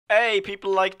Hey,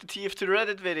 people like the TF2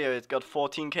 Reddit video. It got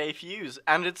 14k views,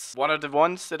 and it's one of the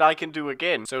ones that I can do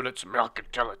again. So let's milk it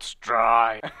till it's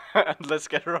dry. And let's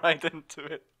get right into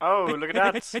it. Oh, look at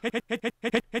that.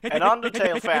 An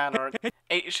Undertale fan. Or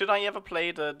hey, should I ever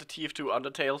play the TF2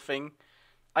 Undertale thing?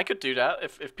 I could do that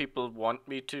if people want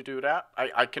me to do that.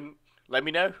 I can. Let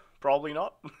me know. Probably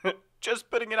not. Just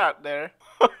putting it out there.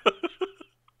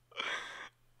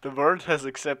 The world has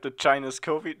accepted China's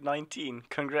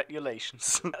COVID-19.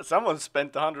 Congratulations. Someone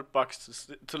spent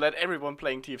 $100 to let everyone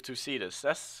playing TF2 see this.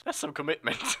 That's some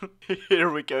commitment. Here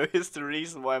we go. Here's the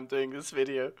reason why I'm doing this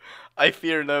video. I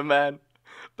fear no man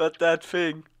but that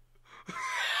thing.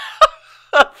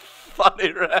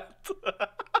 Funny rat.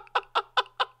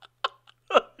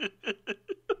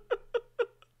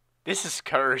 This is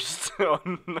cursed. Oh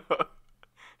no.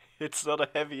 It's not a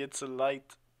heavy, it's a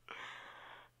light.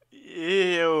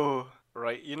 Ew.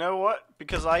 Right, you know what?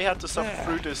 Because I had to suffer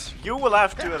through this, you will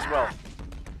have to as well.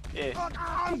 Yeah.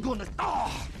 I'm gonna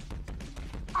come.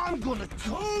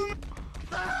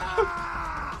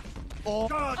 Oh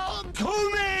God, I'm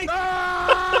coming!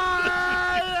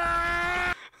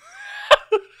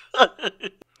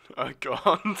 I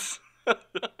can't.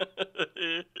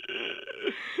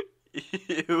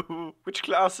 Ew. Which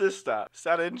class is that? Is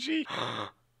that NG?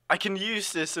 I can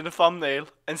use this in a thumbnail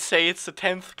and say it's the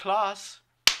 10th class.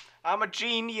 I'm a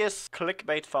genius.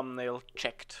 Clickbait thumbnail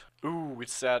checked. Ooh,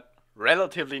 it's that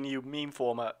relatively new meme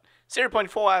format.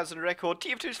 0.4 hours in record.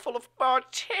 TF2's full of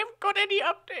mods. Haven't got any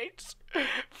updates.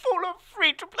 Full of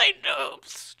free-to-play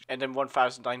noobs. And then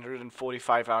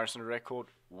 1,945 hours in record.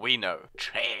 We know.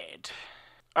 Tread.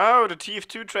 Oh, the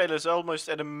TF2 trailer is almost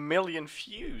at 1 million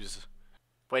views.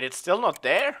 Wait, it's still not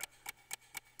there?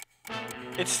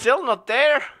 It's still not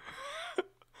there?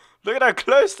 Look at how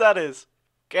close that is.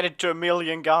 Get it to 1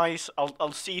 million, guys.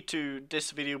 I'll see to this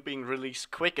video being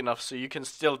released quick enough so you can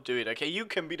still do it. Okay, you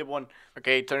can be the one.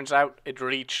 Okay, it turns out it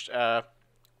reached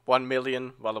 1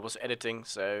 million while I was editing.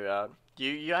 So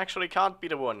you actually can't be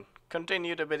the one.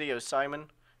 Continue the video, Simon.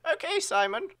 Okay,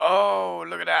 Simon. Oh,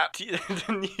 look at that.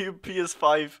 The new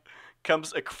PS5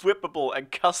 comes equipable and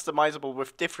customizable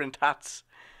with different hats.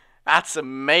 That's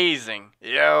amazing.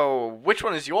 Yo, which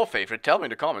one is your favorite? Tell me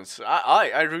in the comments.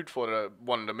 I root for the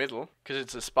one in the middle, because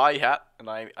it's a spy hat, and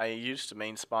I used to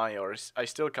main spy, or I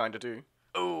still kind of do.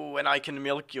 Oh, and I can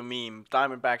milk your meme.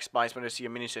 Diamondback spies when I see a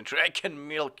mini sentry. I can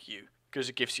milk you, because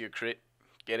it gives you a crit.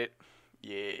 Get it?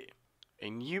 Yeah. A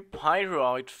new pyro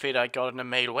outfit I got in the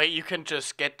mail. Wait, you can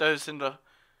just get those in the...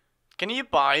 Can you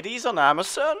buy these on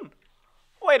Amazon?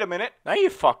 Wait a minute. No, you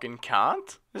fucking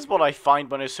can't. This is what I find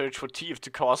when I search for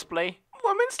TF2 cosplay.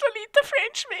 Women's delete the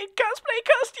French-made cosplay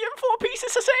costume, 4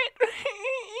 pieces a set.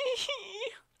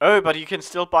 Oh, but you can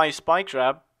still buy Spike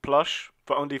Grab plush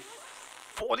for only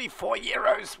 44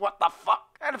 euros. What the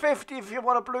fuck? And 50 if you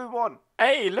want a blue one.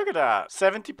 Hey, look at that.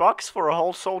 $70 for a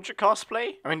whole soldier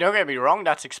cosplay. I mean, don't get me wrong,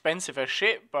 that's expensive as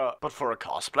shit, but for a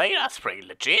cosplay, that's pretty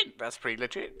legit. That's pretty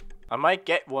legit. I might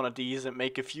get one of these and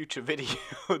make a future video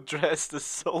dressed as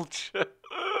soldier.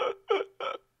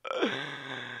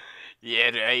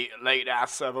 Yeah, like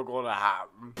that's ever gonna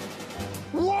happen.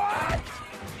 What?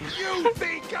 You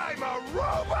think I'm a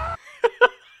robot?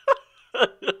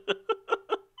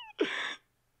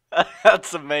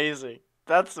 That's amazing.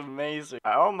 That's amazing.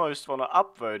 I almost want to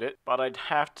upvote it, but I'd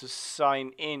have to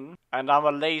sign in, and I'm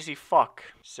a lazy fuck.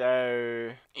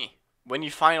 So, when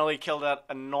you finally kill that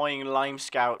annoying lime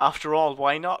scout, after all,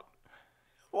 why not?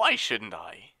 Why shouldn't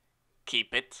I?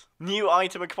 Keep it. New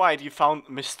item acquired. You found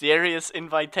mysterious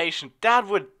invitation. That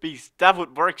would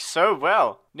work so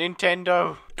well.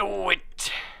 Nintendo, do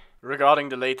it. Regarding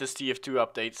the latest TF2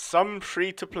 updates, some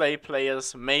free-to-play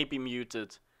players may be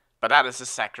muted, but that is a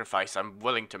sacrifice I'm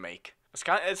willing to make.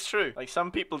 It's true. Like,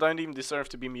 some people don't even deserve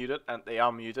to be muted, and they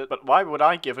are muted. But why would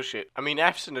I give a shit? I mean,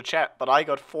 F's in the chat, but I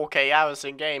got 4k hours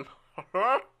in game.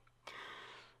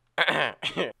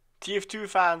 TF2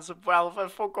 fans of Valve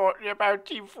have forgotten about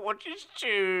Team Fortress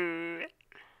 2.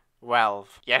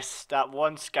 Valve. Yes, that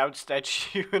one scout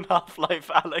statue in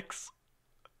Half-Life Alex.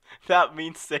 That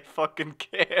means they fucking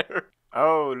care.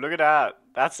 Oh, look at that.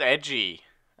 That's edgy.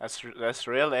 That's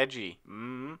real edgy.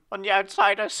 On the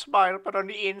outside I smile, but on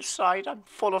the inside I'm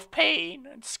full of pain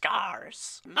and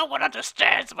scars. No one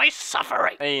understands my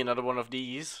suffering. Hey, another one of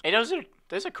these. Hey, those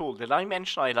are cool. Did I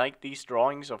mention I like these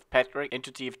drawings of Patrick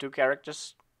into TF2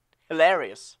 characters?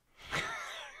 Hilarious.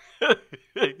 Do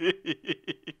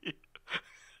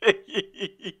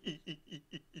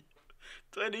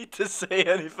I need to say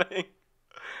anything?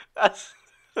 That's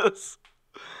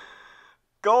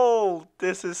gold.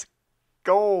 This is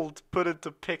gold put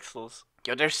into pixels.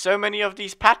 Yo, there's so many of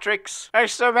these Patricks.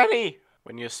 There's so many.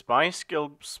 When your spy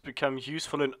skills become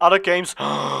useful in other games.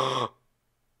 Oh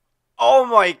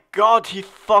my god, he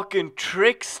fucking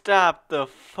trick stabbed the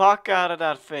fuck out of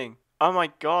that thing. Oh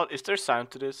my god, is there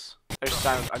sound to this? There's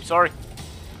sound. I'm sorry.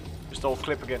 Just old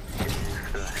clip again.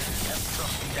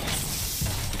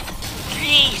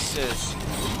 Jesus!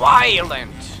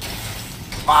 Violent!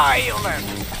 Violent!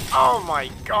 Oh my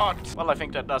god! Well, I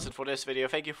think that does it for this video.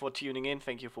 Thank you for tuning in.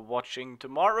 Thank you for watching.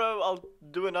 Tomorrow I'll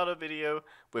do another video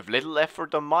with little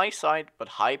effort on my side, but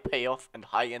high payoff and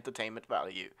high entertainment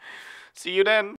value. See you then!